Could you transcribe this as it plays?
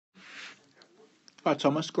Hi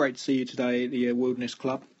Thomas, great to see you today at the Wilderness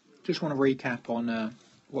Club. Just want to recap on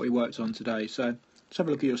what we worked on today. So let's have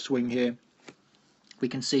a look at your swing here. We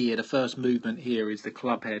can see here the first movement here is the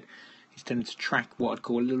club head. It's tending to track what I'd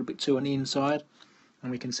call a little bit too on the inside.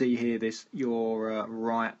 And we can see here your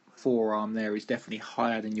right forearm there is definitely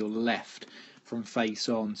higher than your left from face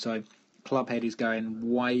on. So club head is going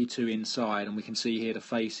way too inside, and we can see here the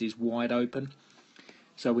face is wide open.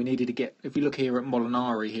 So we needed to get, if we look here at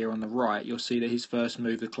Molinari here on the right, you'll see that his first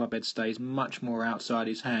move, the club head stays much more outside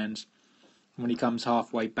his hands. And when he comes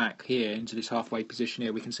halfway back here, into this halfway position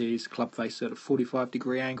here, we can see his club face at a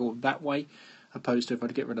 45-degree angle that way, opposed to if I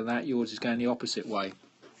get rid of that, yours is going the opposite way.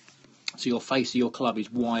 So your face of your club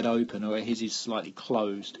is wide open, or his is slightly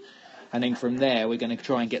closed. And then from there, we're going to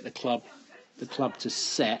try and get the club to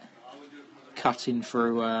set, cutting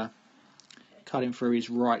through his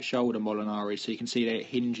right shoulder, Molinari, so you can see that it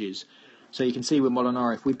hinges. So you can see with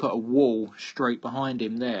Molinari, if we put a wall straight behind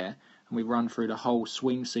him there, and we run through the whole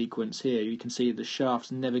swing sequence here, you can see the shaft's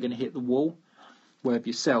never going to hit the wall. Where with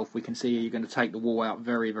yourself, we can see you're going to take the wall out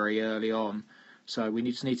very, very early on. So we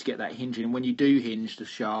just need to get that hinging. And when you do hinge the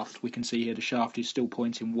shaft, we can see here the shaft is still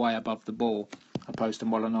pointing way above the ball, opposed to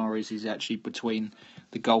Molinari's is actually between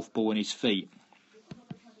the golf ball and his feet.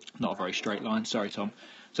 Not a very straight line, sorry Tom.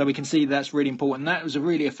 So we can see that's really important. That was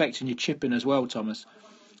really affecting your chipping as well, Thomas.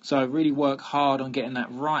 So really work hard on getting that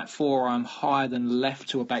right forearm higher than left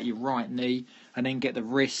to about your right knee, and then get the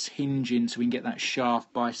wrists hinging so we can get that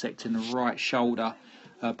shaft bisecting the right shoulder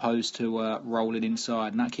opposed to rolling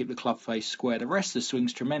inside, and that keep the club face square. The rest of the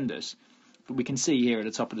swing's tremendous. But we can see here at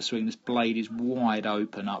the top of the swing, this blade is wide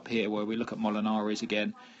open up here, where we look at Molinari's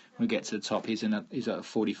again. When we get to the top, he's at a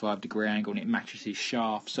 45-degree angle, and it matches his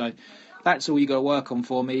shaft. So that's all you got to work on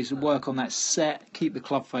for me, is work on that set, keep the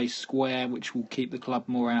club face square, which will keep the club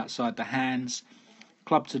more outside the hands.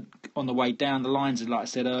 Club on the way down, the lines, like I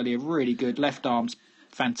said earlier, really good. Left arm's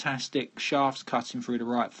fantastic. Shaft's cutting through the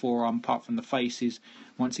right forearm, apart from the faces.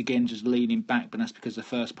 Once again, just leaning back, but that's because the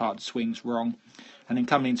first part of the swing's wrong. And then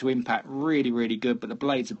coming into impact, really, really good, but the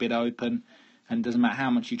blade's a bit open. And it doesn't matter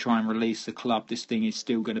how much you try and release the club, this thing is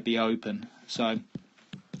still going to be open. So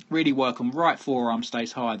really work on right forearm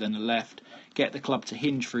stays higher than the left. Get the club to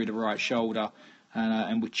hinge through the right shoulder,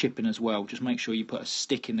 and with chipping as well. Just make sure you put a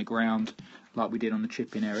stick in the ground like we did on the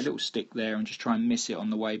chipping area, a little stick there, and just try and miss it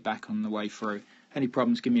on the way back, on the way through. Any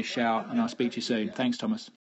problems, give me a shout, and I'll speak to you soon. Thanks, Thomas.